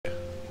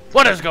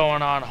What is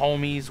going on,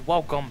 homies?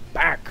 Welcome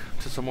back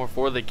to some more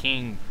For the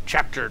King,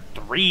 Chapter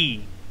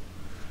 3.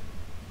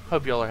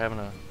 Hope y'all are having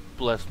a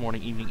blessed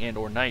morning, evening, and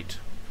or night.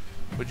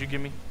 What'd you give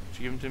me? Did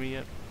you give them to me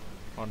yet?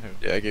 On who?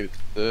 Yeah, I gave it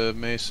the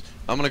mace.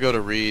 I'm gonna go to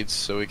Reed's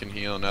so we can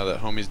heal now that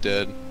homie's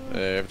dead.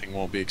 Everything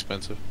won't be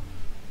expensive.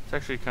 It's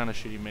actually kind of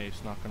shitty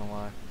mace, not gonna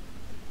lie.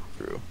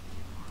 True.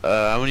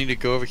 I'm gonna need to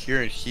go over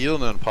here and heal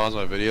and then pause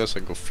my video so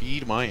I can go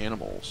feed my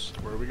animals.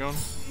 Where are we going?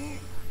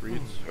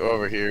 Reeds? Go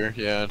over here,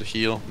 yeah, to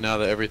heal now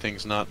that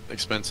everything's not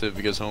expensive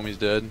because homie's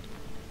dead.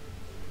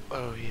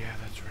 Oh yeah,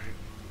 that's right.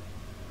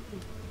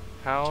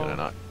 How? Should I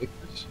not click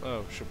this?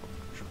 Oh,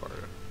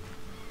 Shibari.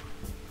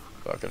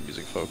 Fuck, I'm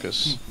using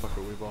focus. Fuck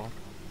it, we ball.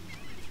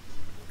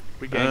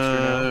 We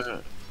gangster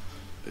now.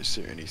 Is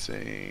there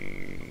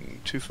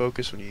anything to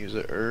focus when you use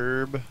a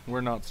herb?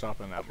 We're not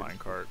stopping that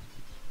minecart.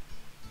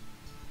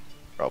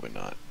 Probably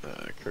not.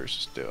 Curse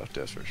is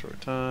death for a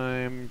short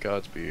time.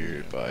 God's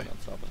beard, Yeah, bye. we're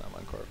not stopping that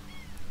minecart.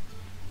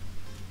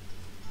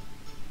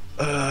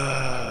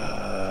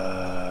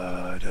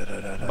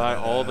 Buy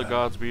all the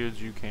God's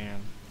beards you can.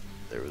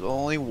 There was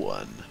only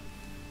one.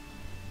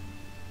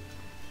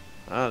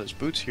 Ah, there's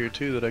boots here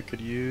too that I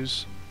could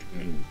use.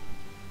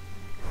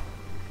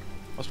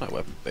 What's my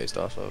weapon based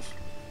off of?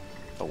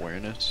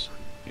 Awareness.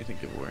 Anything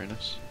give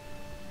awareness?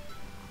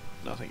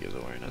 Nothing gives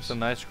awareness. It's a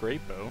nice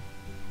great bow.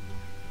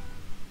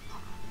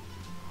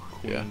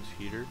 Queen's Yeah.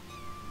 heater.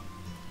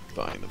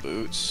 Buying the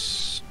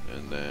boots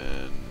and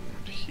then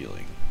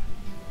healing.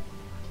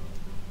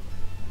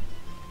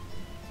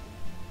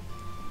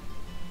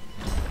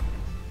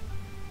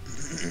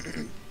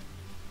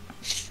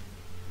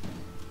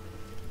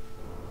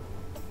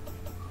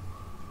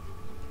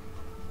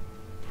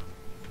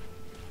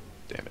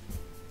 Damn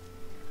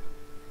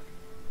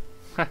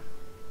it.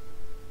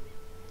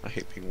 I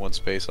hate being one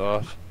space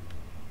off.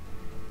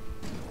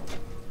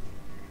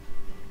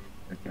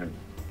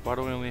 Why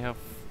do we only have...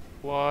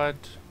 What?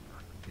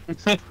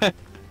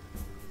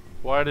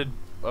 Why did...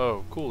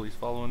 Oh, cool, he's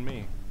following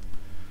me.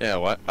 Yeah,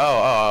 what?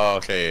 Oh,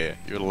 okay, yeah.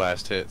 You're the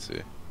last hit,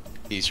 see.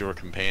 He's your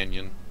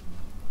companion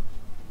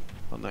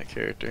on that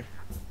character.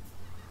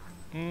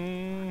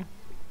 Give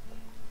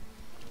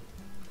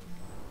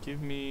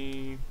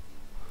me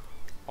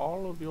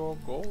all of your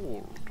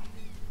gold.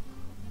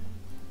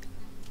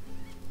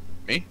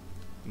 Me?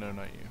 No,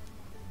 not you.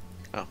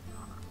 Oh.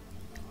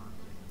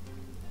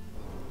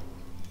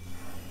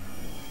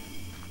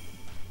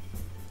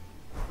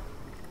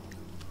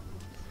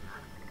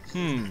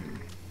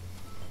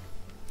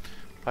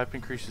 Pipe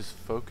increases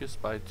focus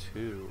by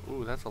 2.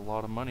 Ooh, that's a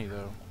lot of money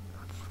though.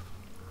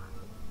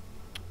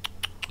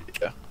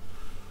 Yeah.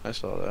 I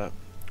saw that.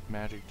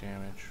 Magic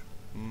damage.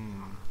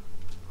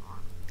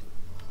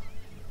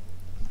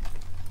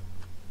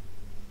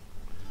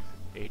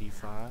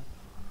 85.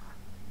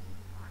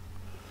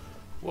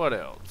 What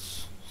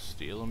else?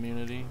 Steel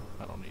immunity?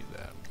 I don't need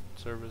that.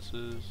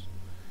 Services.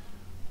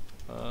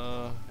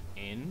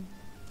 In?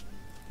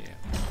 Yeah.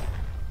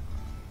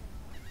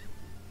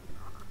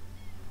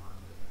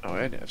 Oh,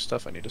 I have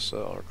stuff I need to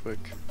sell real quick.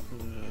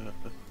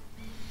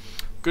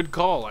 Good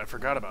call, I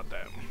forgot about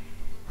that.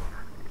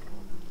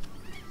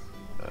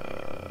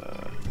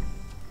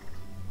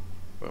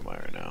 Where am I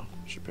right now?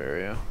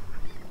 Shaperia.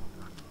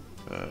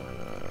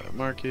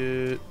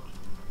 Market.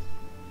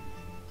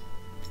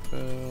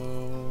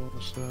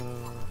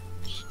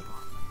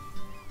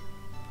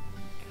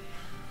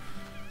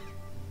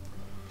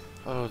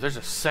 Oh, there's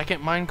a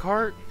second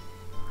minecart?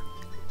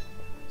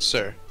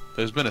 Sir,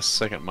 there's been a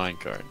second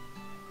minecart.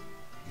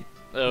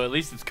 Oh, at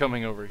least it's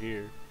coming over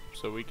here,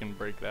 so we can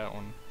break that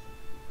one.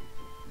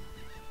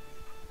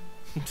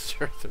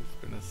 Sure, there's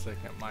been a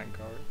second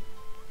minecart.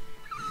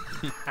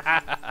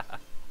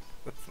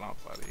 That's not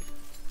funny.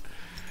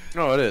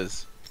 No, it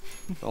is.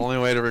 The only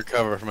way to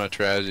recover from a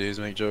tragedy is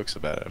make jokes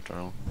about it, after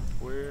all.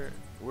 Where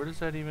does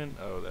that even...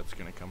 Oh, that's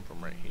gonna come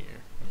from right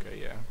here.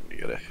 Okay, yeah. You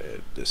gotta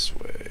head this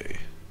way.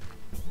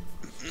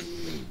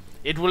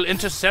 It will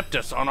intercept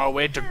us on our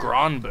way to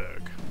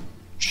Gronberg.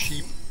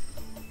 Sheep.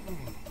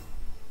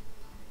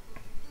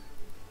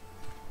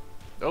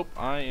 Nope,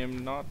 I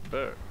am not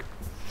Berg.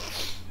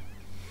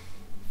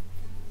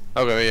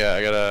 Okay, yeah,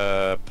 I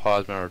gotta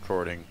pause my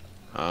recording.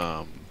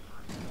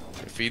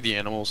 Feed the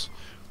animals.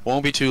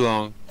 Won't be too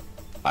long.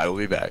 I will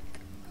be back.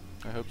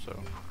 I hope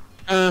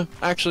so.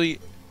 Actually,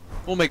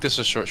 we'll make this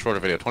a shorter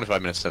video,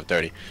 25 minutes instead of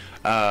 30.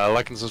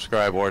 Like and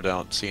subscribe, or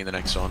don't. See you in the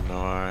next one,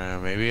 or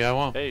maybe I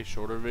won't. Hey,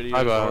 shorter videos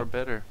Bye-bye. are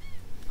better.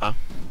 Huh?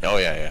 Oh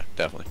yeah,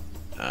 definitely.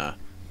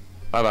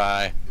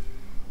 Bye-bye.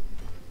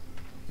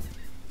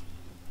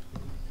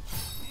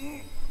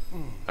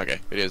 Okay,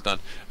 video's done.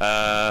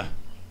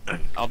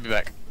 I'll be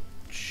back.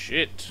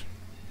 Shit.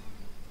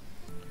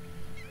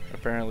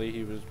 Apparently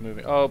he was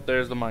moving. Oh,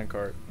 there's the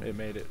minecart. It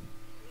made it.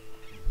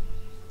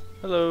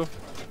 Hello.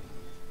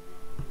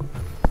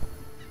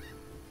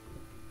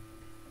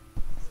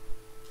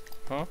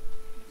 Huh?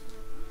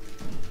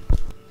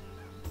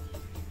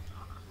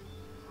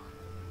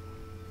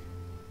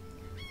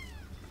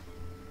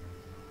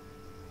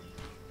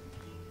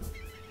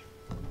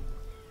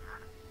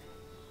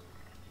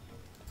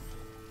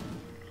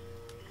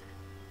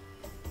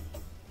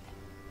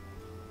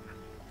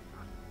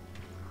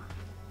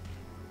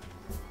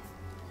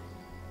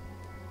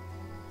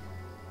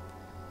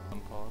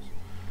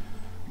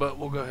 But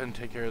we'll go ahead and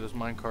take care of this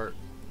minecart.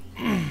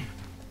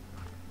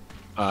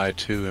 I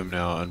too am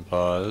now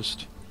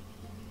unpaused.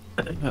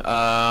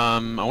 I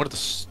wanted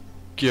the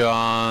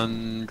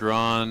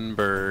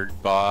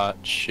Gronberg bot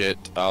shit.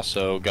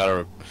 Also got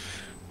a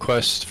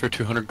quest for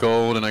 200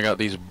 gold, and I got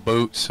these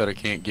boots that I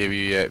can't give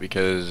you yet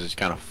because it's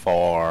kind of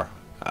far.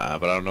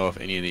 But I don't know if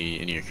any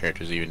of your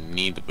characters even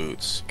need the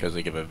boots because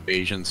they give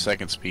evasion,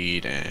 second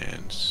speed,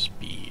 and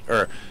speed,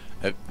 or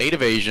 8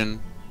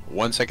 evasion,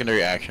 1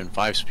 secondary action,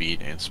 5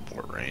 speed, and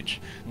support range.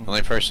 The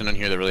only person in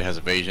here that really has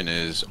evasion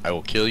is I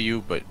will kill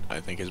you, but I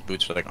think his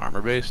boots are like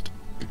armor based.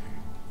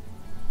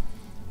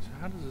 So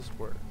how does this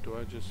work? Do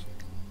I just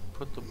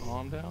put the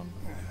bomb down?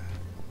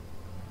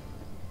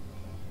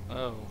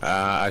 Oh.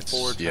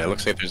 Yeah, it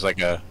looks like there's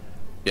like a,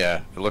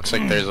 it looks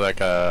like there's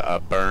like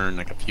a burn,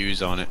 like a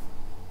fuse on it.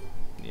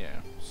 Yeah.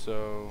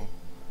 So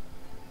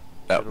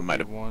that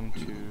might have 1, 2,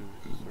 3.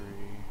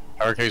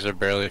 Power kegs are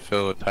barely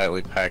filled with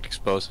tightly packed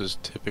explosives,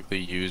 typically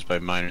used by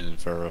miners in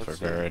for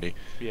variety.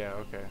 Yeah.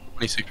 Okay.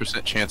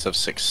 26% chance of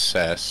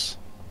success.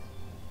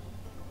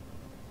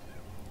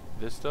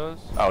 This does?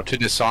 Oh, to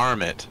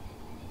disarm it.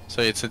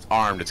 So it's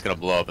armed, it's gonna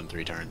blow up in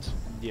 3 turns.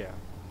 Yeah.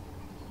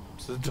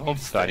 So don't.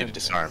 So I need to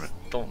disarm it.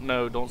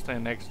 Don't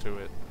stand next to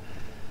it.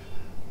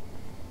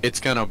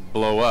 It's gonna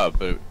blow up,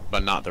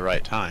 but not the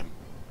right time.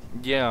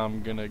 Yeah,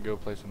 I'm gonna go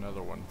place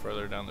another one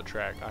further down the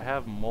track. I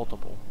have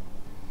multiple.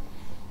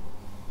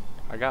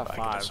 I got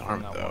 5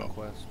 from that one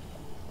quest.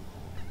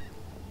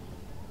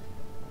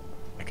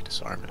 I could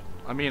disarm it.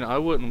 I mean, I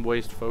wouldn't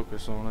waste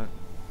focus on it.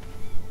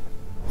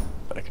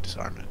 But I could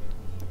disarm it.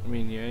 I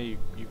mean, yeah, you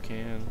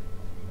can.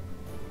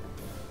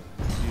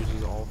 It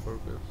uses all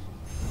focus.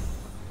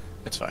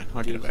 It's fine.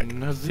 I'll get it back.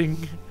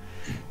 Nothing.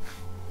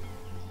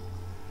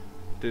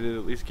 Did it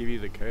at least give you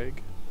the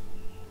keg?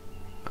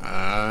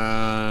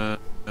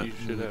 You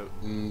should have.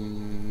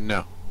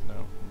 No.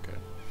 No. Okay.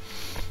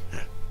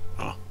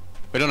 Oh.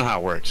 We don't know how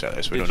it works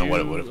either, so we don't know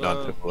what it would have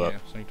done to blow up. Yeah,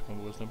 Sanctum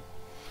of Wisdom.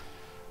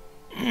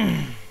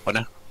 What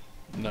now?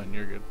 None,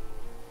 you're good.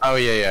 Oh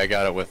yeah, I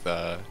got it with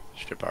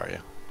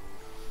Striparia.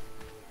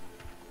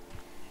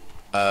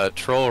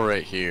 Troll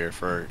right here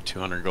for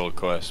 200 gold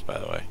quest, by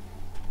the way.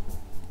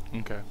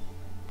 Okay.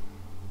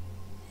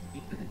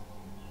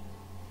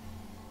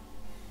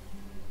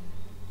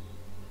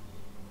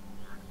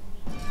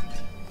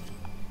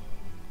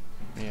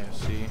 Yeah,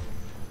 see?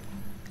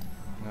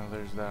 Now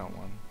there's that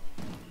one.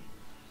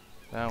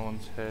 That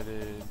one's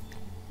headed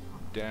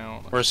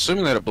down. We're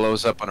assuming that it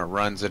blows up when it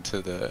runs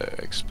into the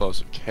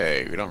explosive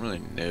keg. We don't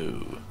really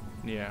know.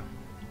 Yeah.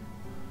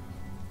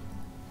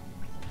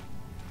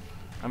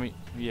 I mean,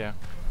 yeah.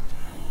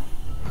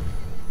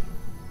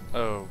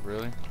 Oh,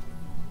 really?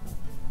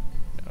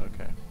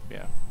 Okay,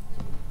 yeah.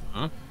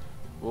 Huh?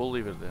 We'll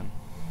leave it then.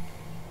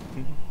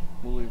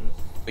 We'll leave it.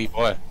 Leave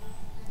what?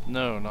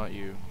 No, not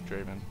you,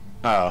 Draven.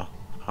 Oh.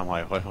 I'm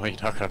like, what are you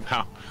talking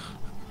about?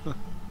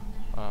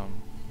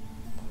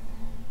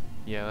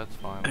 Yeah, that's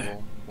fine.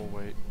 We'll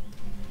wait.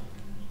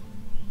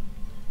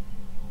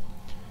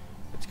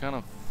 It's kind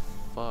of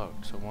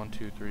fucked. So 1,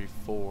 2, 3,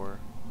 4.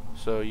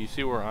 So you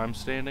see where I'm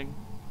standing?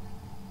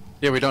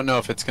 Yeah, we don't know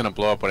if it's gonna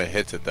blow up when it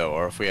hits it though,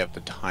 or if we have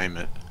to time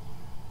it.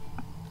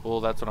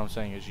 Well, that's what I'm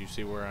saying. Is you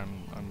see where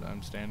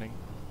I'm standing?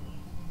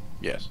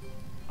 Yes.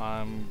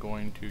 I'm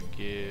going to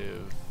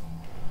give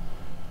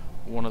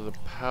one of the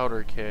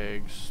powder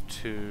kegs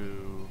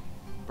to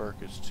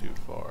Burke is too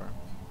far.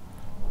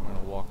 I'm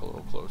gonna walk a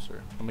little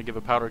closer. I'm gonna give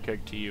a powder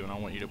keg to you, and I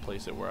want you to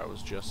place it where I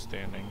was just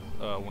standing.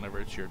 Whenever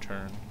it's your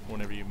turn,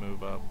 whenever you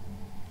move up,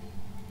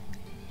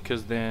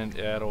 because then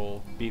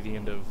that'll be the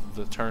end of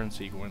the turn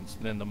sequence.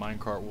 Then the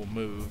minecart will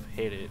move,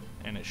 hit it,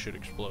 and it should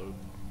explode.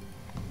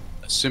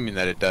 Assuming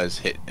that it does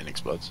hit and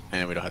explodes,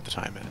 and we don't have to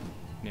time it.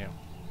 Yeah.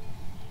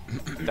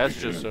 That's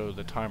just so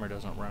the timer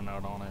doesn't run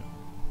out on it.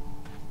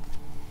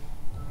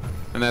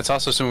 And that's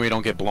also assuming we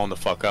don't get blown the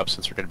fuck up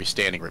since we're gonna be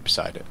standing right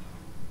beside it.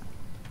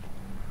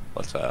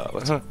 Let's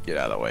get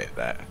out of the way of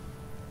that.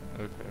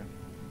 Okay.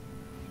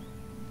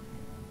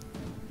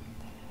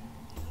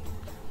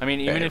 I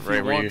mean, even if right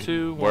you where want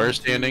to, we're 1,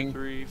 standing. 2,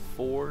 3,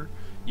 4,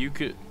 you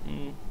could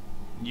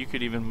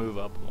even move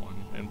up one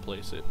and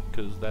place it,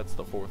 because that's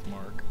the 4th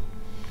mark.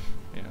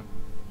 Yeah.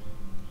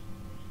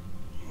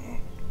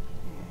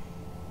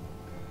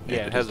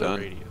 Yeah, it has a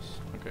radius.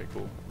 Okay,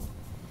 cool.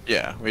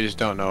 Yeah, we just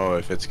don't know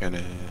if it's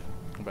gonna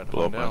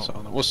blow up us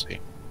on it. We'll see.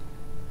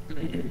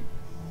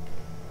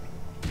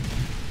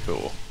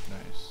 Cool.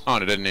 Nice. Oh,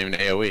 and it didn't even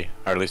AoE,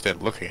 or at least it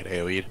didn't look like it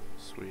AoE'd.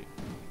 Sweet.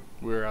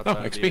 We're outside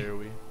of the XP.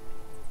 AoE.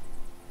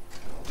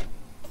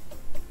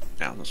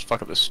 Now let's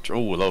fuck up this.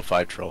 Oh, level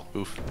 5 troll.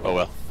 Oof. Oh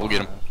well, we'll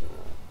get him.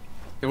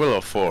 We're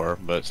level 4,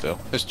 but still,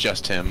 it's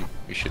just him.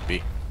 We should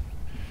be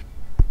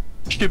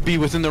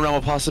within the realm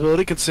of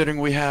possibility, considering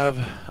we have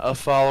a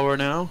follower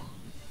now.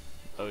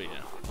 Oh yeah,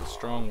 a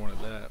strong one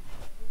at that.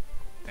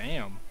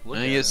 Damn. Look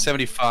at He has him.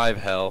 75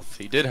 health.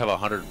 He did have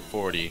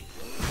 140.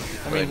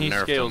 I mean, he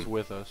nerfed scales him.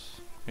 with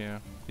us. Yeah,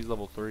 he's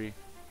level 3.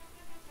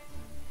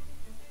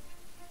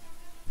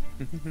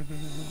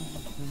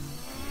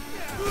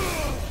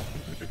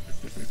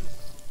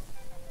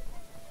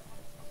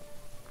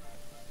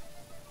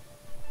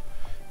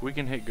 we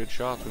can hit good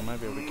shots, we might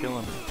be able to kill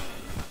him.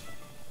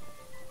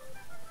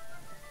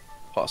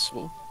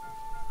 Possible.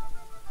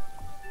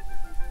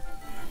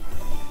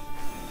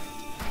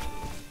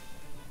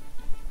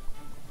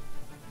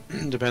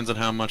 Depends on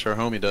how much our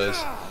homie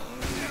does.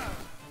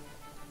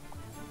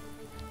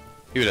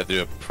 He would have to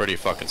do a pretty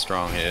fucking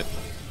strong hit.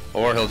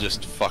 Or he'll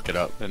just fuck it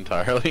up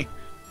entirely.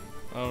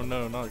 Oh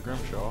no, not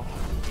Grimshaw.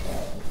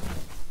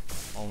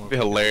 It'd be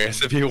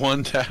hilarious if he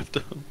one-tapped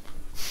him.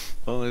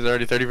 Well, he's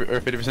already 30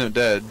 or 50%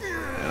 dead.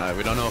 And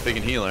we don't know if he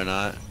can heal or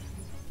not.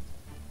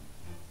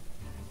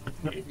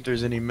 If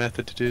there's any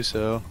method to do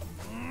so.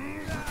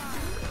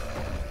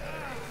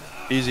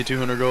 Easy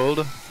 200 gold.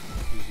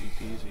 Easy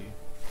peasy.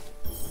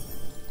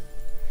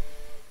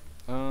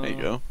 There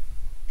you go.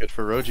 Good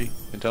for Roji.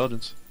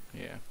 Intelligence.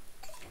 Yeah.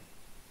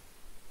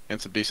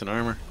 And some decent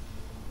armor.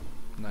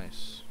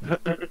 Nice.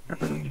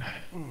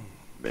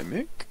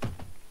 Mimic.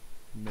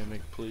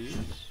 Mimic,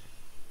 please.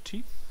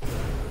 Teeth?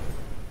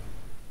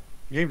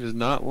 The game does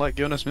not like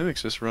giving us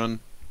mimics this run.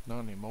 Not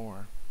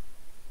anymore.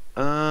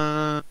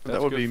 That That's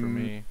would good be for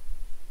me.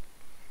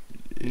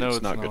 It's No,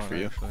 it's not good for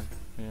you. actually.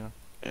 Yeah.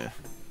 Yeah,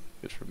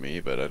 good for me,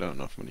 but I don't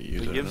know if I'm gonna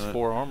use it. It gives or not.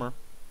 4 armor.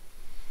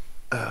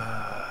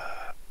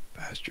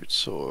 Bastard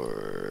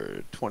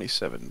sword,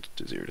 27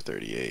 to 0 to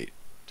 38.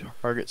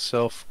 Target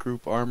self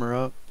group armor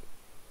up.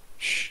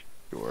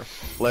 Sure,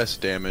 less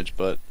damage,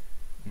 but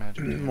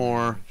Magic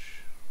more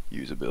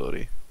damage.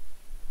 usability.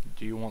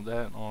 Do you want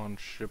that on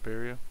ship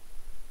area?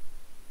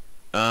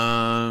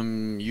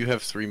 You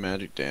have 3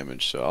 magic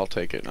damage, so I'll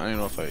take it. I don't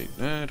know if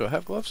do I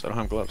have gloves? I don't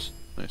have gloves.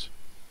 Nice.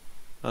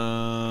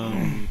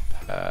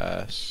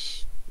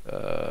 Pass.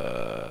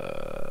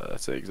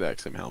 That's the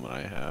exact same helmet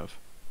I have.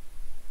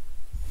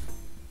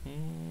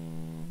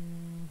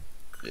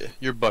 Yeah,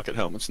 your bucket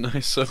helmet's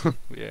nice, so.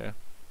 Yeah,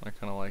 I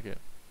kind of like it.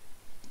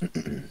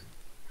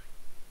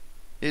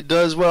 It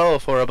does well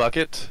for a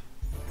bucket.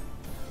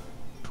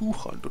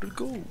 200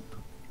 gold.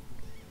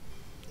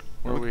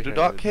 Where are we the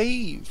dark headed?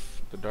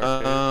 cave. The dark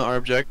cave? Our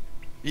object.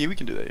 Yeah, we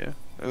can do that. Yeah.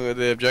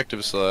 The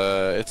objective's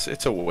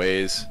it's a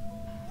ways,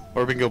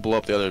 or we can go blow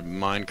up the other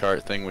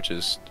minecart thing, which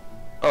is.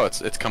 Oh,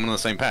 it's coming on the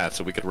same path,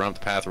 so we could run up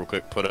the path real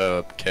quick, put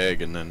a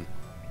keg, and then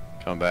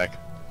come back.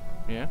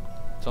 Yeah,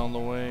 it's on the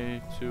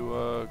way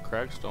to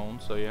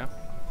Cragstone, so yeah.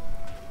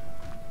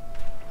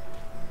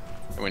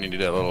 We need to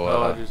do that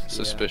little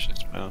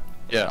suspicious amount.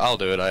 Yeah, I'll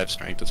do it. I have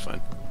strength. It's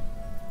fine.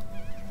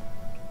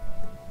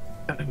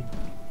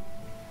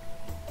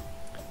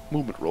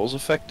 Movement rolls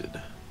affected.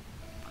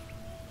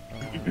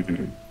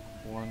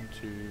 1,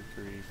 2,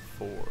 3,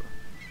 4.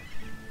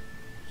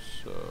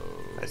 So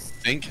I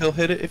think he'll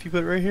hit it if you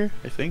put it right here.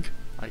 I think.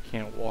 I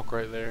can't walk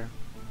right there.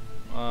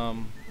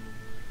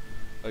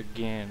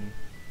 Again,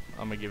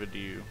 I'm gonna give it to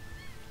you,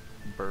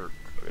 Burke.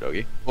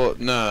 Okay. Well,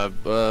 no,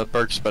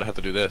 Burke's about to have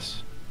to do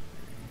this.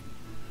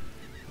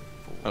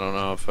 I don't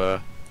know if.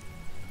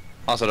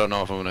 Also, don't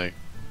know if I'm gonna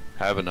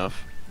have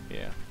enough.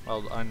 Yeah,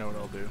 I know what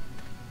I'll do.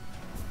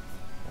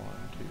 1,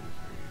 2, 3,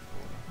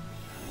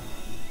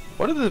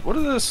 4. What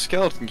did the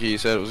skeleton key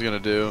said it was gonna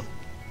do?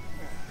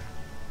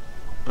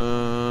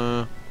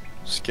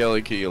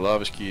 Skelly key,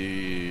 lava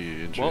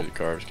key, Well,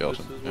 carved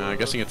skeleton. I'm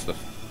guessing it's the.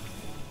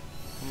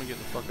 Let me get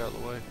the fuck out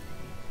of the way.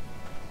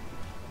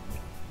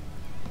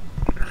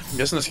 I'm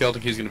guessing the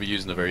skeleton key is gonna be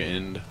used in the very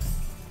end,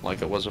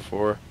 like it was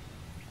before.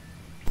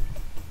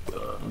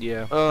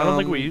 Yeah, I don't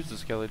think we used the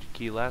skeleton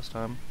key last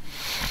time.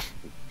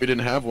 We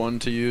didn't have one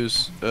to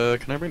use.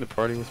 Can I bring the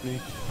party with me?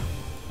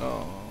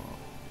 Oh.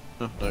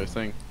 No, another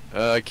thing.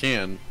 I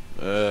can.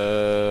 You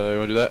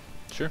wanna do that?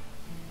 Sure.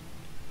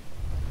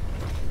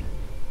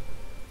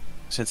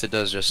 Since it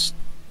does just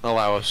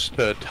allow us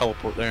to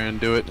teleport there and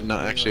do it, and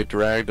not actually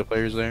drag the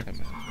players there. Hey,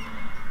 man.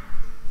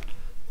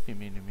 You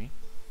mean to me?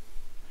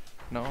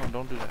 No,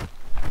 don't do that.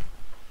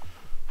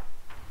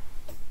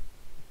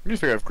 Let me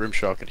figure out if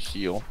Grimshaw can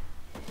heal.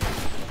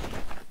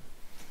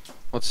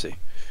 Let's see.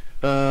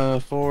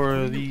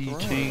 For the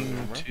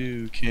king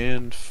to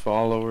can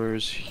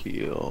followers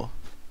heal?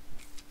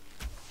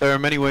 There are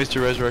many ways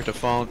to resurrect a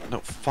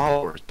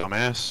followers,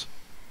 dumbass.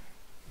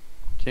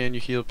 Can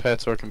you heal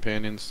pets or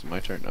companions? My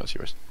turn. No, it's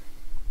yours.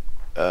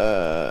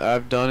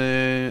 I've done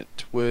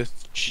it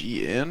with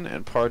GN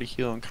and party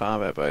heal in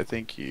combat, but I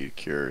think you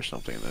cure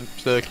something.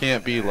 So it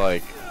can't be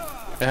like.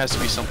 It has to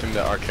be something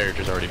that our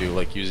characters already do,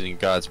 like using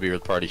God's Spear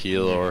with party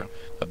heal or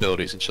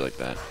abilities and shit like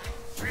that.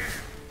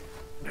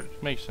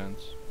 Makes sense.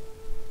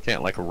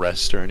 Can't like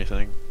rest or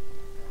anything.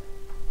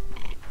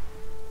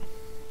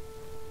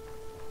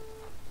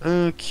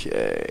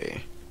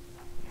 Okay.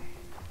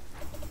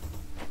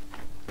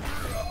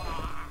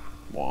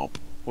 Womp.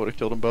 Would have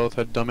killed them both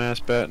had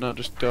dumbass bat not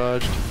just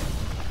dodged.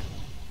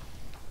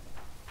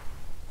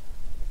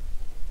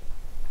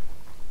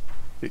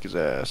 Kick his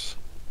ass.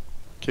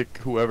 Kick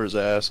whoever's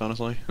ass,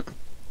 honestly.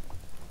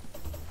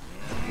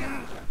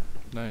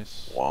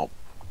 Nice. Womp.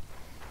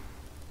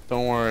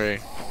 Don't worry.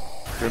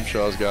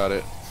 Grimshaw's got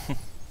it.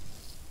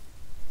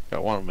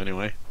 Got one of them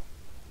anyway.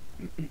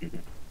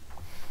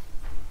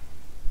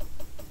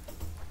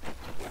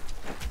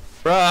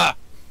 Bruh!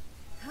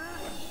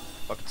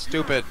 Fucking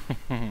stupid.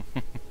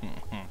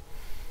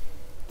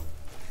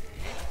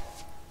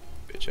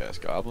 Bitch ass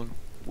goblin.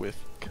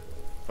 Whiff.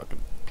 Fucking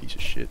piece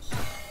of shit.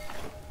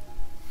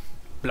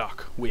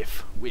 Block,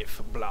 whiff,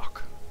 whiff,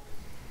 block.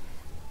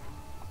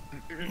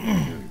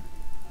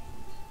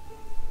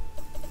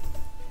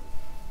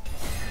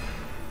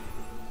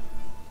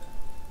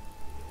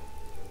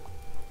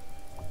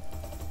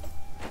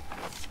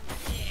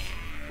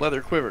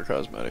 Leather quiver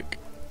cosmetic.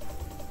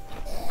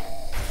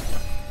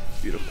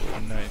 Beautiful.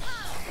 Nice.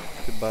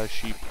 Goodbye,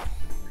 sheep.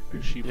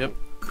 Sheep. Yep.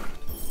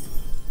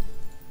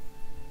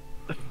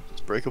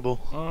 It's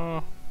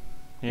breakable.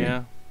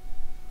 Yeah.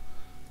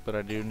 But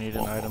I do need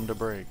an item to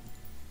break.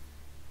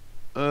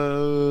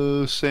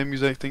 Same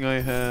exact thing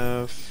I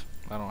have.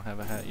 I don't have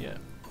a hat yet.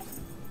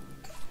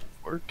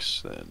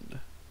 Works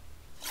then.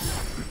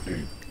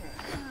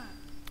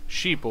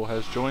 Sheeple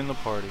has joined the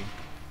party.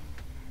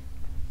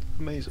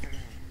 Amazing.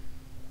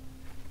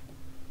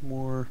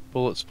 More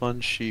bullet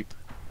sponge sheep.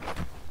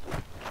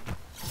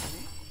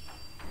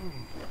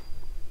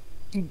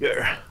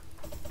 There.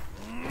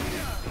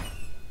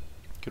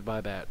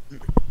 Goodbye, bat.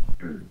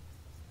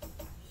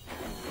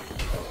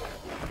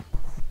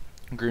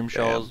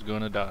 Grimshaw's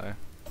gonna die.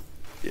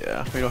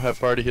 Yeah, we don't have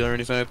party heal or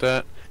anything like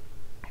that.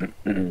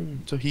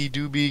 So he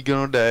do be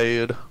gonna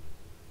dead. I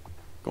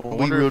Gonna be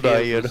wonder real if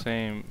he has the dead.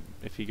 same,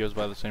 if he goes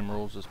by the same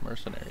rules as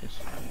mercenaries.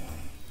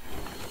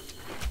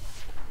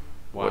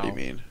 Wow. What do you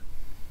mean?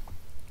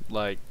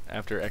 Like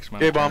after X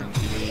amount Gay of bomb. turns,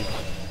 he leaves.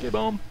 Gay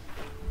bomb.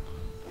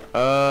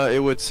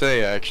 It would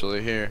say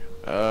actually here.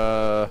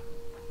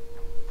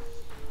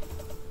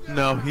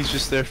 No, he's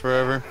just there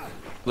forever.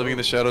 Living in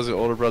the shadows, the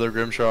older brother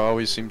Grimshaw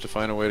always seems to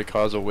find a way to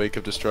cause a wake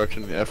of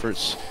destruction in the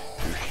efforts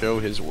to show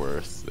his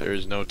worth. There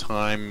is no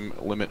time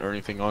limit or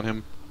anything on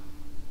him.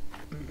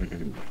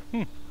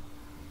 If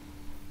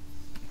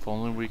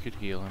only we could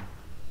heal him.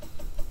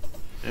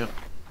 Yeah.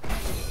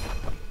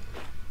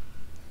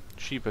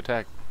 Sheep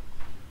attack.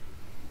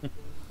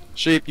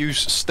 Sheep, you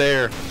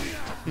stare.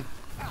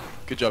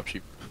 Good job,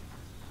 sheep.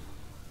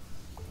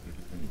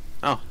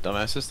 Oh,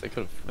 dumbasses, they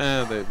could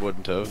have. They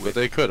wouldn't have, but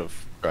they could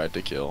have tried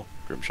to kill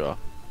Grimshaw.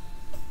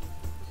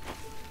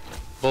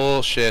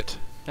 Bullshit.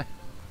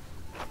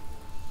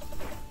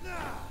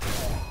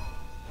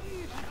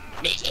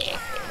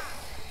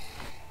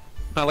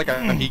 I like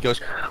how he goes.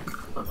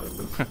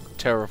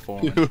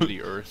 Terraform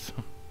the earth.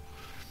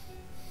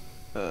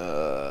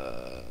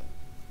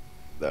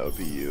 That would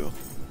be you.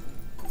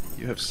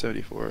 You have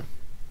 74.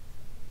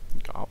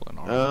 Goblin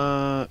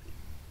armor.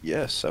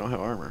 Yes, I don't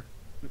have armor.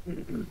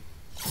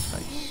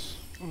 Nice.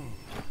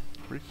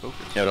 Refocus.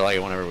 Yeah, but I like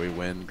it whenever we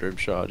win.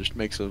 Grimshaw just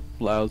makes a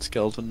loud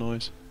skeleton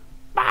noise.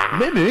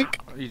 Mimic?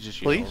 He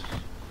just Please? yells.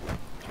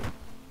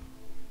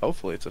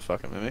 Hopefully it's a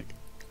fucking mimic.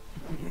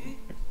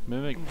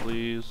 Mimic,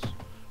 please.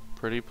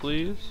 Pretty,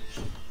 please.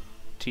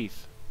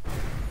 Teeth.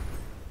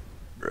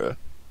 Bruh.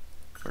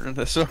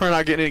 So we're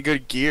not getting any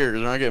good gears.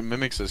 We're not getting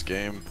mimics this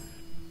game.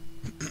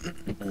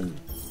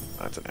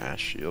 That's an ass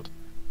shield.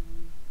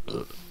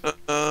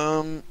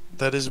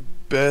 That is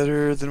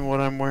better than what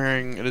I'm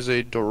wearing. It is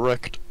a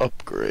direct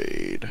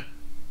upgrade.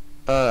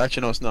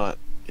 Actually no, it's not.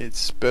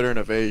 It's better in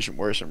evasion,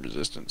 worse in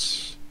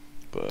resistance.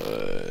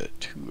 But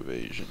 2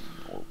 evasion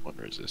or 1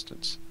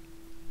 resistance.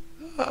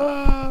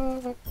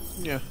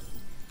 Yeah.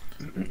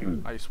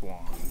 Ice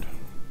wand.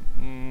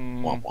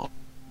 Womp womp.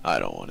 I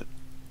don't want it.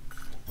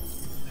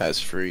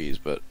 Has freeze,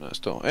 but I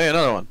still. Hey,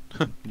 another one.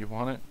 You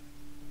want it?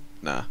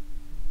 Nah.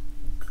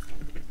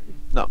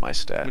 Not my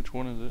stat. Which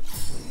one is it?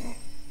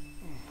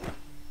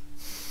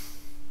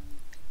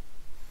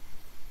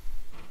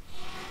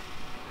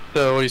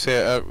 So, what do you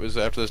say? Was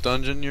it after this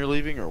dungeon you're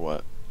leaving, or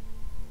what?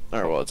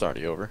 Or well, it's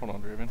already over. Hold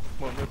on, Draven.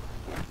 What?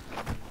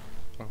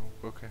 Oh,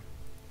 okay.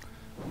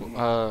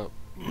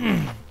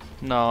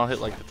 No, I'll hit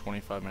like the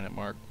 25-minute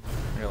mark.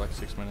 I got like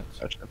 6 minutes.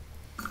 Gotcha.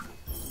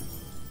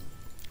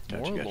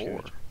 More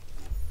lore.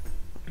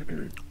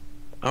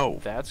 Oh,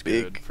 That's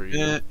big. good for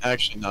you.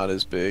 Actually, not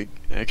as big.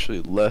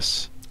 Actually,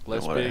 less.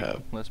 Less than what big? I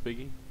have. Less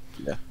biggie?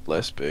 Yeah,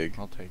 less big.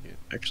 I'll take it.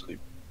 Actually,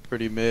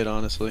 pretty mid,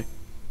 honestly.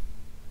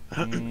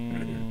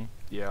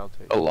 Yeah, I'll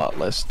take A it. lot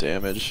less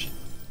damage.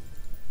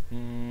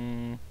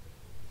 Got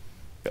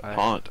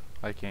haunt.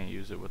 I can't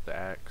use it with the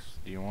axe.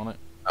 Do you want it?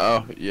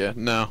 Oh, yeah,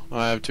 no.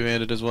 I have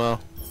two-handed as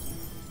well.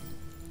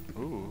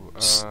 Ooh,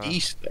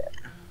 Cease there.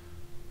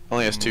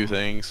 Only has 2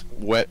 things.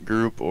 Wet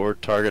group or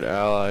target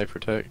ally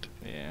protect.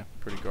 yeah,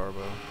 pretty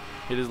garbo.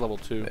 It is level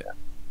 2. Yeah.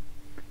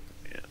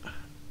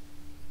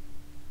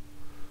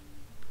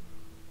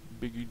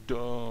 Biggie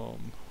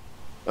dumb.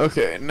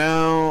 Okay,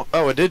 now...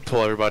 Oh, it did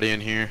pull everybody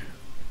in here.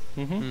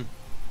 Mm-hmm.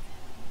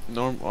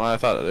 Well, I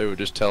thought they would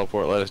just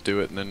teleport, let us do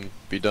it, and then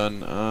be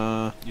done.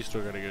 You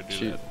still gotta go do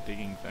Shoot. that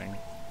digging thing.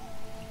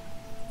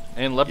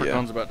 And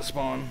leprechaun's about to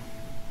spawn.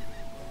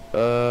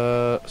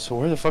 So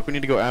where the fuck we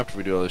need to go after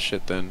we do all this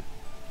shit then?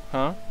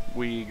 Huh?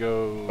 We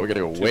go... Oh, we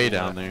gotta go to way the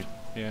down left.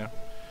 Yeah.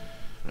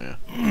 there.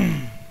 Yeah.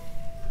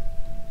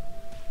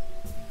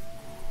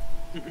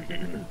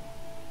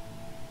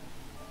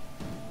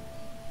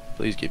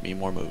 Please give me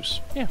more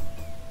moves. Yeah.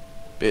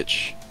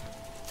 Bitch.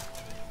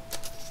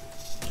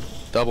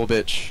 Double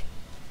bitch.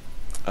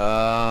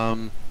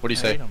 What do you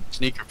say?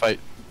 Sneak or fight?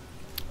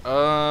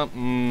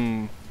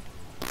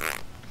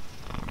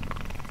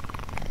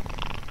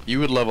 You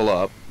would level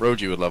up.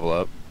 Roji would level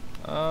up.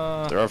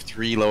 There are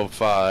 3 level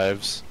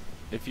 5s.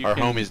 If you Our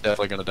can, homie's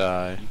definitely gonna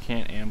die. You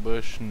can't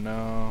ambush.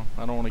 No,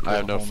 I don't want to kill I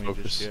have the no homie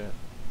focus. just yet.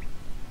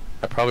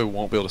 I probably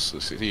won't be able to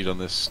succeed on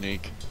this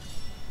sneak.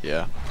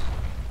 Yeah.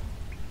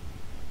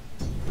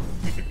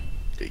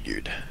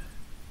 Figured.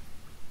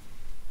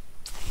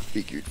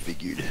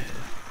 Figured.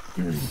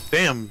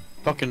 Damn,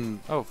 fucking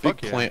fuck big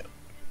yeah. plant.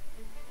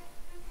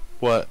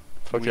 What?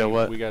 Fuck yeah,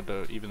 what? We got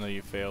to, even though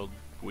you failed,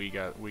 we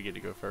get to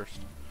go first.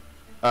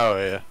 Oh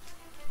yeah.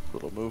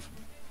 Little move.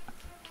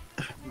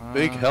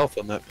 Big health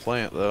on that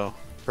plant though.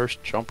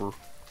 First jumper.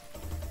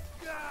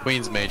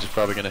 Queen's mage is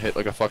probably gonna hit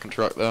like a fucking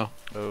truck though.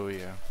 Oh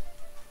yeah.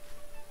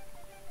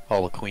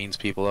 All the Queen's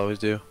people always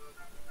do.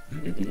 I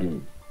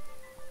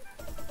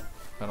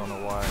don't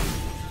know why.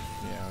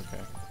 Yeah,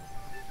 okay.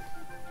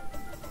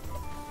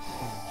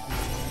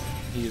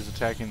 He is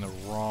attacking the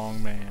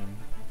wrong man.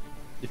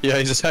 Yeah,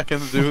 he's attacking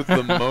the dude with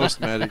the most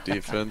magic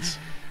defense.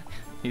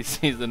 He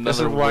sees another This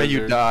is why you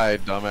wizard.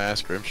 died,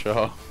 dumbass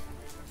Grimshaw.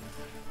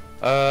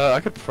 I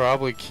could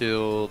probably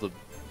kill the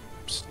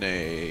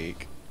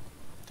snake.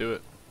 Do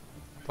it.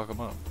 Fuck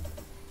him up.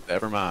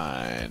 Never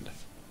mind.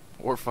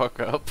 Or fuck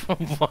up.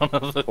 One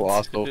of the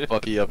Colossal two.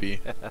 fucky uppy.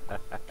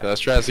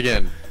 Let's try this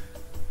again.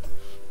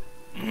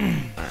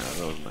 Alright,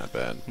 that wasn't that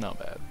bad. Not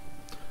bad.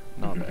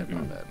 Not bad,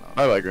 not bad, not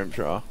bad. I like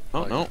Grimshaw.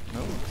 Oh, Like- no.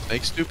 No.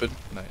 Snake's stupid.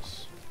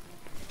 Nice.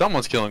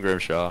 Someone's killing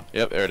Grimshaw.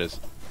 Yep, there it is.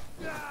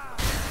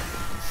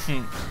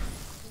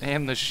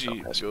 And the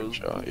sheep Dumbass goes.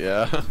 Grimshaw,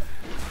 yeah.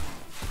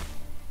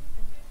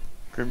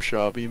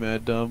 Grimshaw, be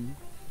mad dumb.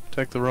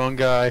 Attacked the wrong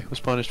guy, was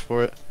punished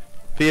for it.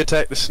 If he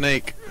attacked the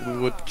snake,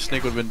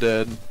 snake would have been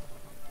dead.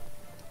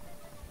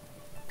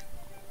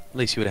 At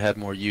least he would have had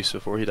more use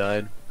before he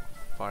died.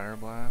 Fire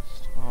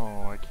blast.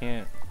 Oh, I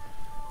can't.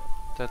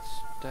 That's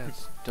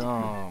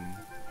dumb.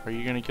 Are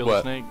you gonna kill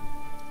What? the snake?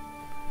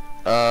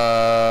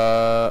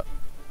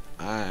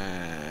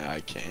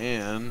 I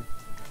can.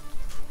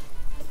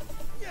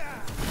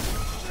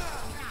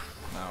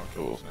 No,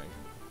 kill the snake.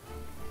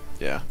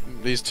 Yeah,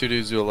 these two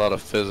dudes do a lot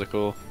of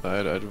physical.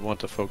 I'd want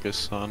to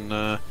focus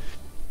on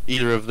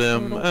either of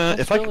them. No, don't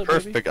if I kill can it,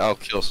 baby. perfect, I'll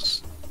kill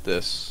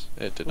this.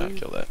 It did not Please.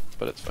 kill that,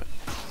 but it's fine.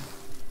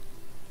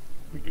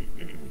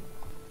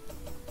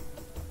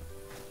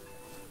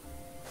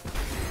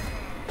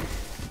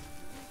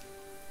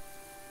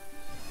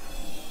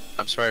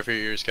 I'm sorry for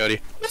your ears, Cody.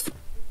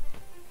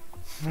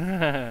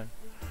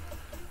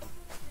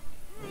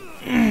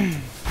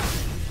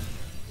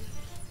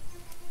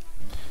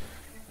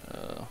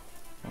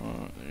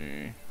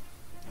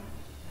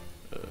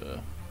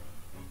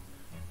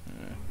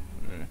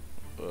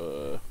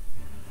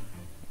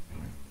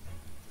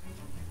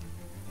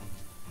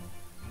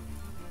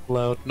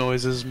 Loud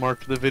noises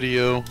mark the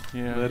video.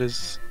 Yeah. That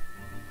is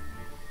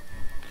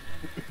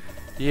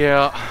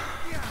Yeah.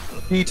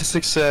 key to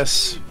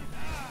success.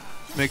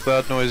 Make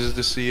loud noises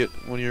to see it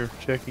when you're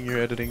checking your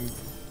editing.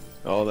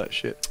 All that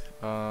shit.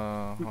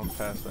 I'll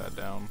pass that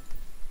down.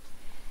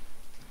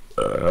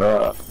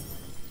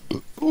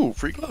 Ooh,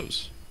 free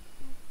clothes.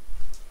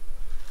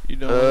 You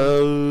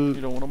don't.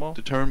 You don't want them all?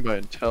 Determined by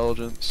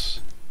intelligence.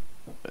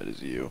 That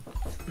is you.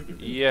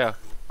 Yeah.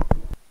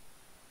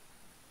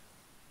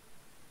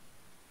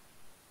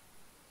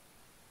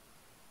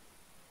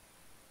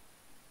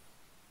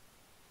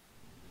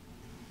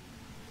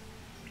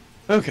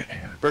 Okay,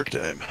 break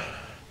time.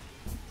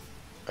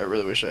 I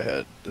really wish I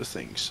had the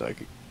thing so I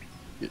could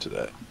get to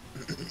that.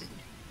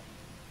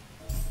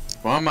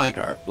 Come on,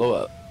 minecart, blow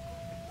up.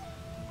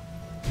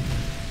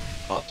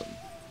 Awesome.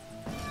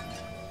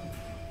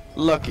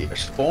 Lucky, I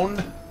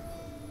spawned.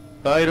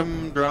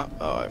 Item drop.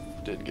 Oh, I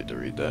didn't get to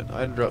read that.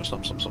 Item drop.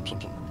 Some.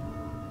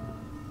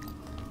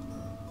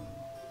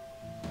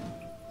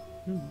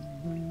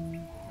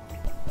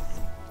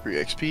 Free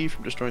XP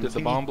from destroying Did the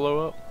thingy. bomb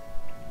blow up?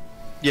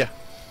 Yeah.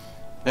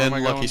 Where And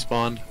am I Lucky going?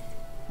 spawned.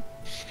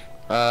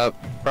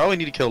 Probably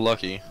need to kill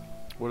Lucky.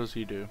 What does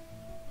he do?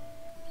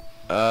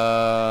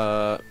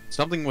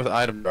 Something with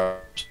item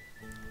drops.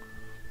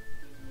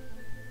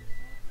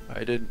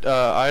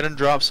 Item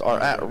drops are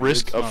at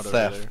risk It's of not over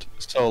theft.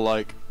 So,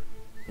 like,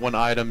 when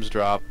items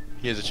drop,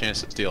 he has a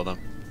chance to steal them.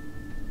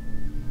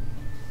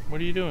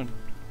 What are you doing?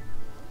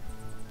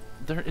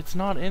 There, it's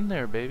not in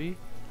there, baby.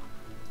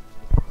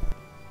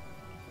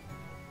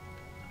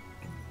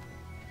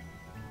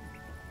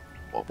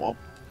 Womp womp.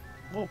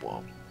 Womp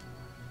womp.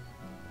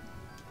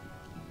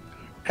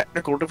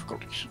 Technical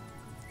difficulties.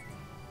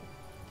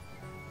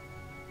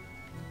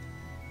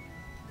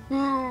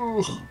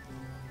 Ooh.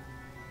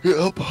 Yeah,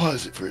 I'll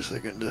pause it for a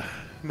second to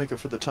make up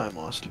for the time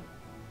lost.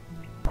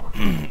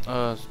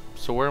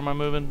 So where am I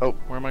moving? Oh.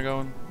 Where am I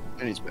going?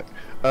 And he's back.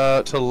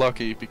 To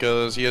Lucky,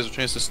 because he has a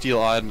chance to steal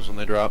items when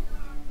they drop.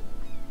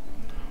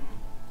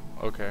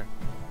 Okay.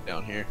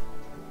 Down here.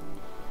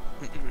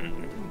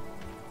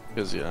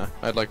 Because, yeah,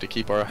 I'd like to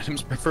keep our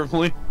items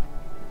preferably.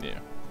 Yeah.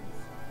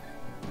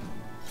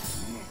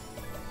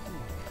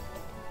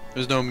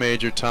 There's no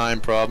major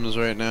time problems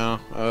right now,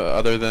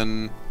 other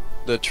than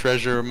the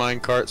treasure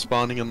minecart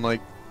spawning in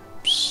like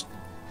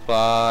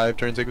 5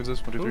 turn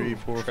sequences. 1, 2, 3, Ooh,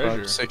 4,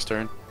 treasure. 5, 6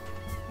 turn.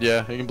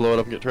 Yeah, you can blow it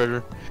up and get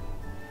treasure.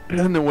 And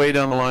then way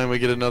down the line we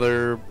get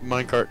another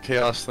minecart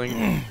chaos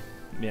thing.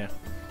 Yeah.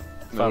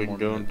 And then we can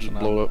go and just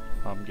blow up.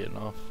 I'm getting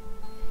off.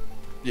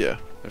 Yeah,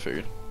 I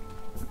figured.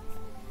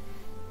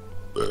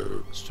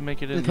 Just to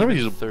make it in Probably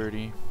even use a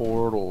 30.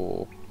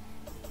 portal.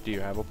 Do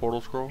you have a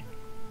portal scroll?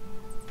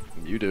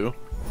 You do.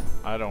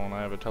 I don't.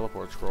 I have a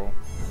teleport scroll.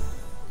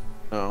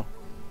 Oh.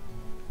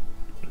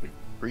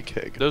 Free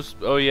keg. Those.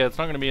 Oh yeah, it's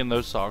not gonna be in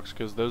those socks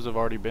because those have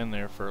already been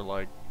there for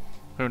like,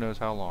 who knows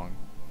how long.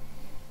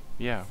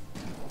 Yeah.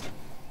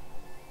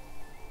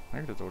 I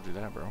could have told you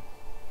that, bro.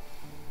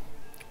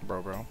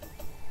 Bro.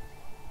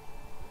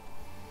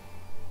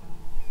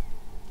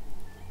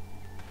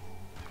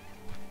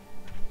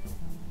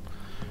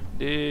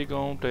 They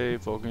gon'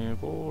 take fucking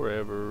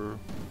forever.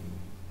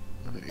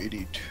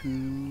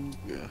 82.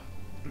 Yeah.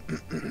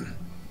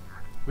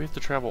 We have to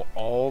travel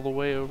all the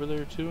way over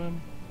there to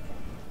him?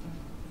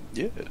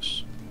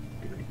 Yes.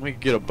 We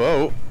could get a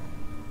boat.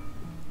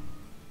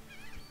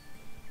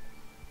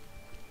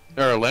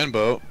 Or a land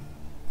boat.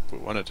 If we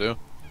wanted to.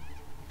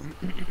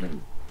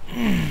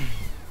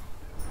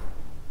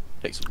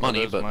 Take some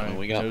money, but my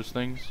we got those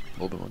things.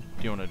 a little bit more.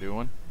 Do you want to do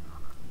one?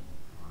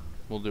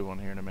 We'll do one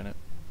here in a minute.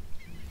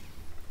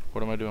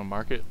 What am I doing?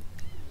 Market?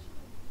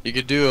 You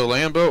could do a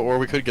land boat, or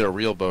we could get a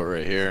real boat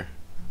right here.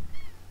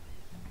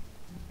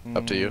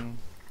 Up to you.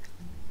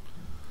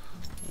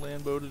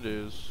 Land boat it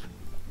is.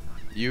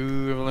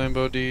 You have a land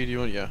boat, D? Do you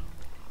want? Yeah.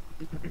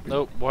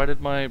 Nope. Why did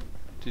my?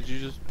 Did you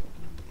just?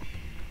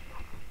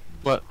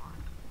 What?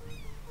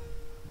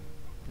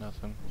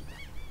 Nothing.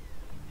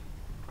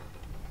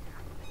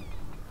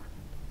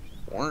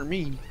 Weren't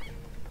me.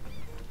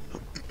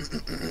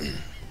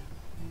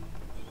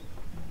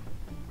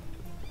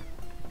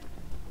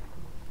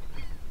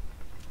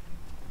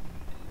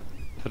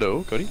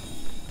 Hello, Cody.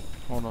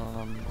 Hold on.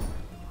 I'm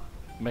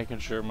making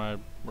sure my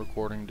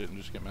recording didn't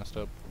just get messed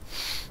up.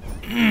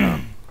 Yeah,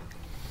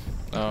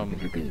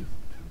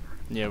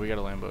 we got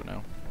a land boat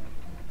now.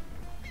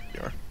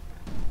 You are.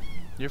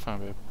 You're fine,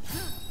 babe.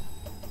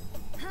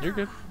 You're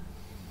good.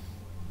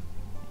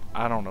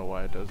 I don't know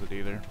why it does it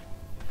either.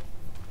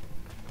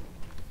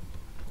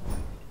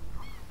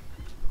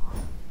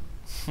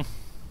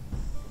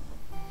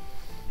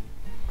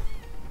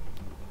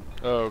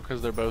 Oh,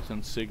 because they're both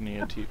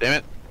Insignia Damn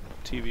it.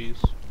 TVs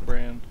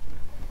brand.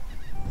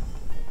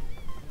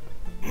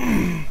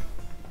 I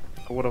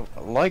would have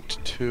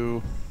liked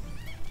to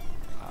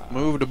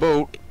move the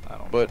boat, I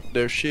don't but know.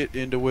 there's shit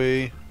in the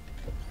way.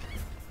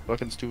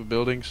 Fucking stupid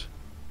buildings.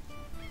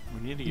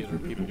 We need to get our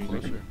people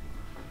closer.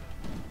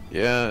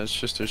 Yeah, it's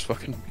just there's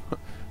fucking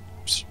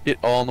shit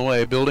all in the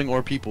way, building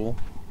or people.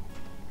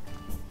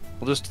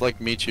 We'll just like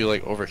meet you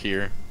like over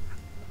here.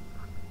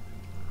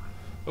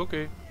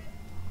 Okay.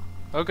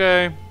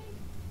 Okay.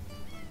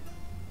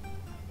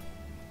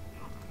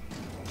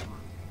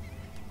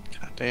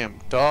 God damn,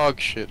 dog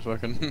shit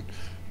fucking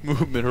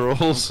movement Don't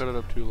rolls. cut it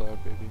up too loud,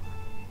 baby.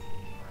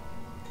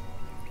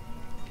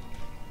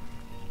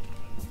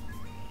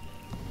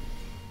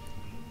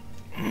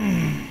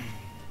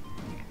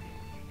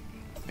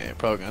 Yeah,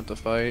 probably gonna have to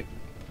fight.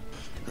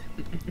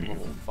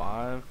 Level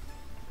 5.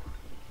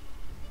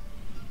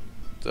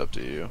 It's up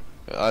to you.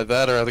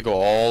 That or I have to go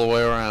all the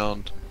way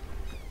around.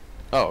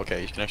 Oh,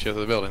 okay, you can actually go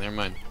through the building, never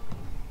mind.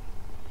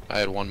 I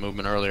had one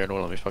movement earlier and it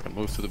wouldn't let me fucking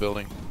move through the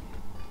building.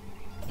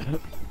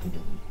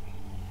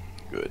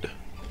 Good.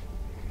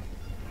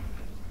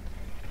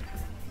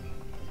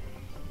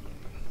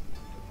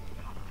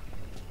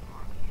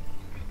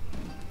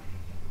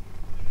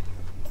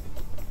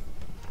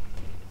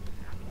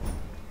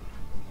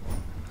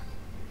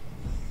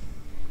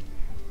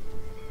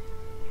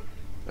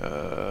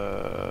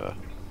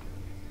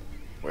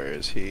 Where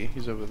is he?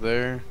 He's over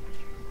there.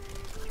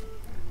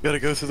 Gotta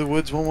go through the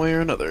woods one way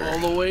or another. All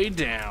the way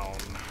down.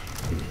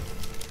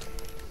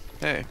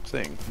 Hey,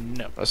 thing.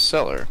 No. A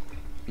cellar.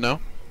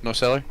 No? No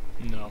cellar?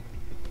 No.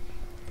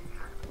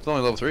 It's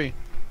only level 3.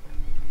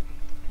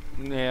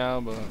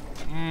 Yeah, but...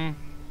 You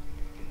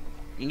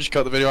can just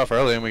cut the video off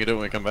early and we can do it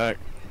when we come back.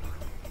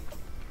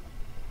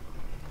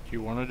 Do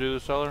you want to do the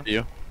cellar?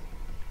 You?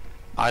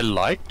 I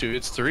like to.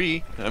 It's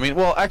 3. I mean,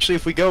 well, actually,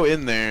 if we go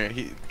in there,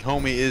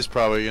 homie is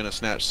probably gonna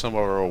snatch some of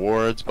our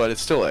rewards, but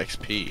it's still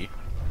XP.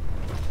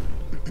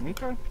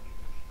 Okay.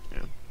 Yeah.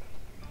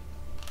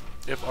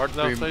 If art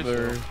thou say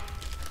so.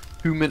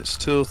 2 minutes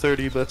till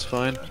 30, but that's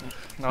fine.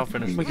 I'll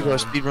finish. We can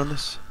speed run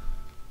this.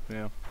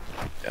 Yeah.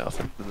 Yeah, I'll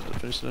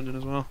finish the dungeon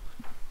as well.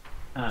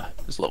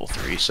 It's level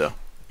 3, so you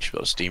should be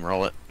able to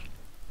steamroll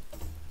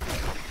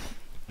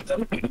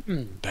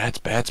it. Bats,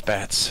 bats,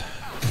 bats.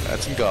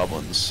 Bats and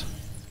goblins.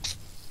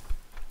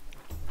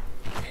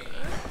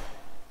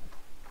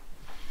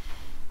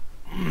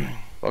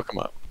 Fuck 'em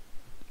up.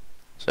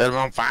 Set 'em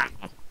on fire.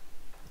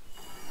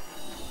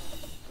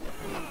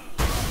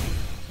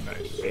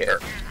 Nice. Here.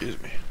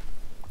 Excuse me.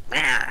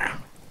 I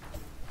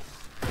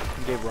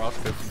gave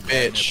Roscoe some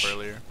catnip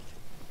earlier.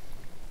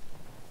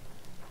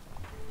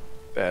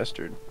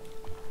 Bastard.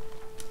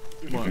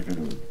 What?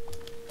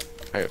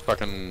 I got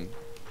fucking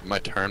my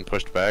turn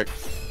pushed back.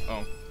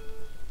 Oh.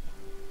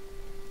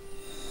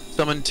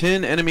 Summon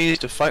 10 enemies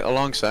to fight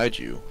alongside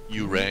you.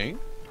 You rang?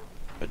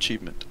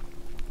 Achievement.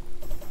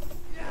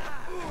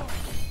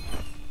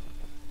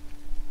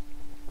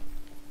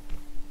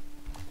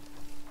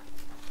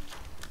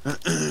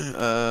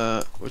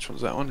 Which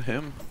one's that one?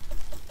 Him?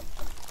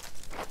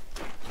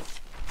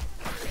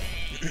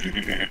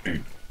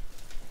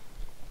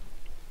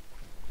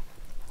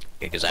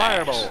 Kick his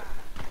Fireball.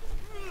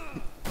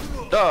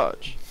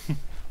 Dodge.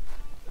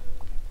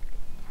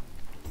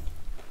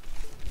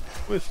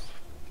 With.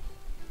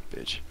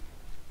 Bitch.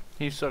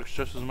 He sucks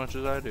just as much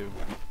as I do.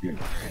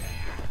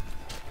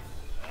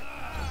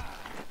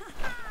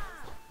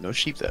 No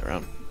sheep that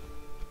round.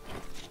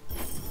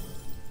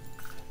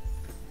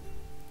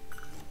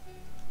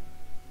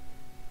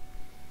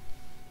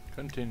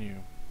 Continue.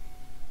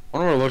 I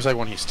wonder what it looks like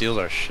when he steals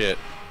our shit.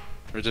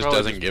 Or it just Probably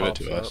doesn't give it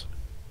to pops us. up.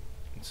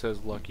 It says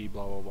lucky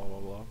blah blah blah blah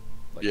blah.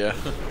 Like Yeah.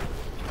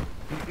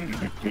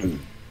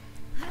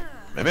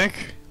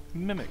 Mimic?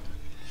 Mimic.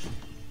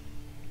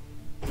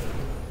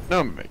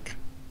 No mimic.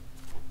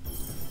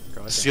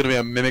 God This is damn. gonna be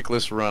a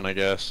mimicless run, I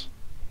guess.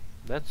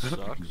 That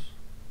sucks.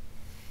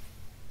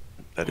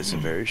 That is a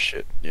very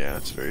shit. Yeah,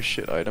 it's a very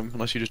shit item.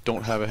 Unless you just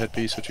don't have a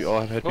headpiece, which we all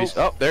have headpiece.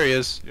 Oh, there he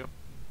is.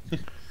 Yep.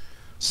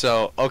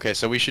 So, okay,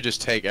 so we should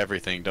just take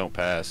everything. Don't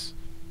pass.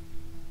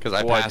 Because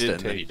I Oh, I passed did it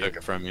and then he take took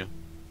it from you.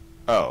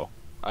 Oh.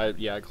 I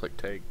clicked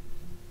take.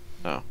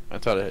 No. I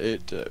thought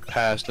it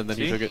passed and then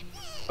he See? took it.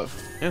 Oh,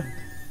 yeah.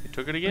 He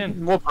took it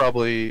again.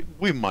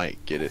 We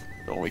might get it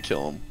when we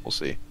kill him. We'll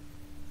see.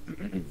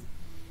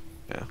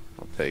 Yeah,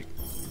 I'll take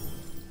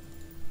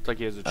It's like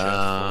he has a chest full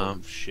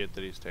of shit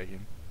that he's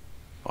taking.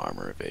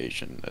 armor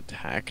evasion,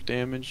 attack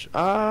damage.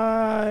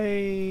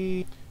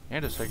 And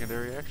And a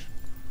secondary action.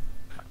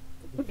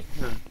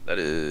 that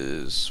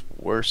is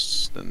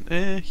worse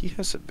than. He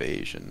has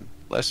evasion.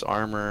 Less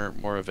armor,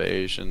 more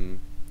evasion,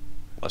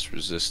 less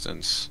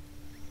resistance,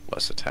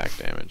 less attack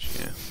damage.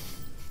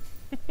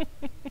 Yeah.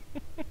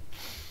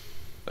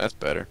 That's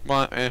better.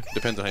 Well,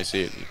 depends on how you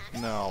see it.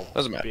 No.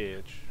 Doesn't matter.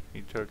 Bitch.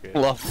 He took it.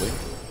 Lovely.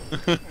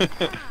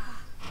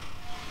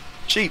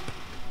 Sheep.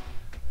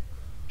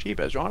 Sheep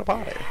as you want a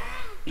pie.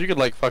 You could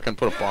like fucking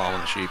put a bomb on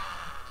the sheep.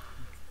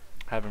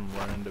 Have him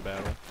run into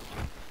battle.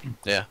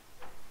 Yeah.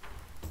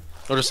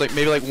 Or just like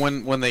maybe like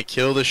when they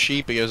kill the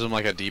sheep, it gives them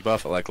like a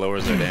debuff. It like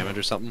lowers their damage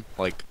or something.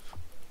 Like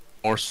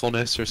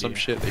forcefulness or some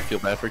shit. They feel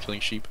bad for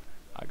killing sheep.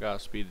 I gotta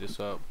speed this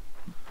up.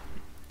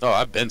 Oh,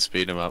 I've been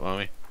speeding them up,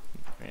 homie.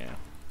 Yeah.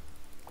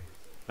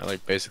 I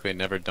like basically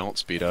never don't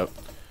speed up.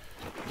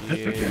 Yeah. I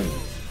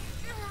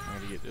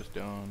gotta get this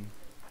done.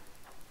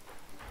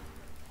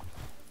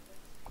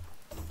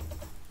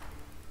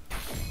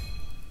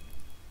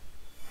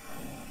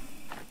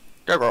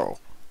 Go.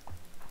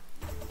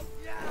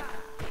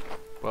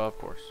 Well, of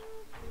course.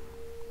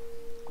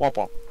 Womp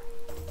womp.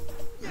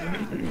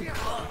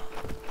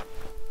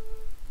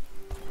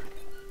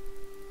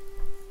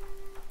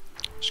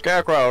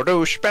 Scarecrow,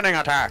 do spinning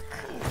attack.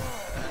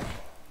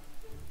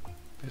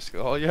 Basically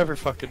all you ever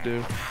fucking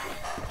do.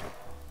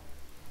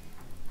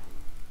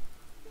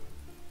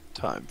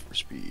 Time for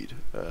speed.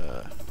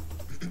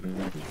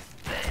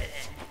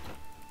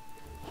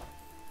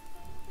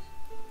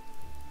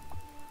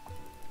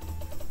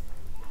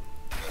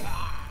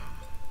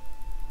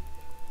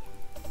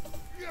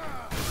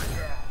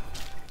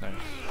 Nice.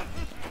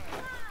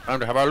 Time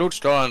to have our loot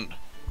done.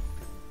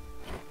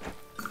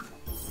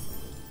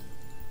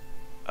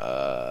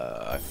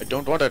 I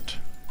don't want it.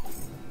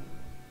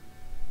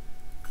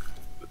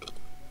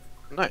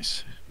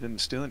 Nice.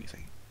 Didn't steal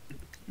anything.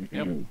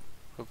 Yep.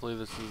 Hopefully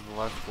this is the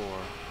last floor.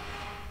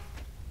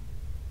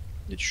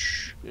 It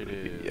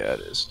is. Yeah, it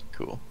is.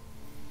 Cool.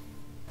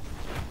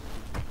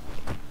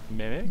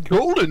 Mimic?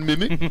 Golden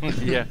mimic.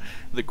 Yeah,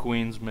 the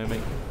queen's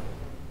mimic.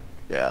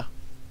 Yeah.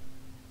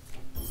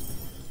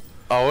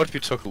 Oh, what if you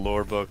took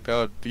lore book? That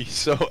would be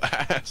so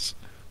ass.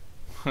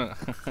 Nah,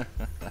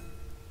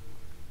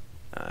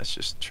 it's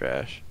just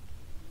trash.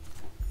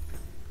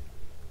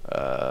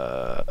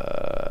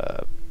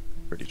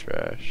 Pretty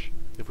trash.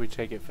 If we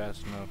take it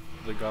fast enough,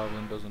 the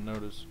goblin doesn't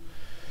notice.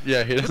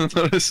 Yeah, he doesn't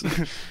notice.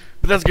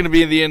 But that's gonna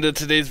be the end of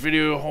today's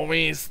video,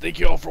 homies. Thank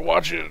you all for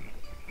watching.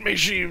 Make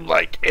sure you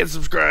like and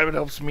subscribe. It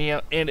helps me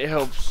out and it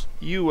helps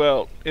you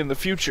out in the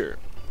future.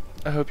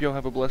 I hope you all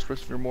have a blessed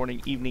rest of your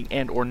morning, evening,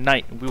 and or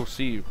night. And we will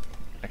see you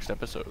next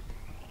episode.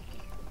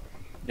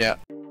 Yeah.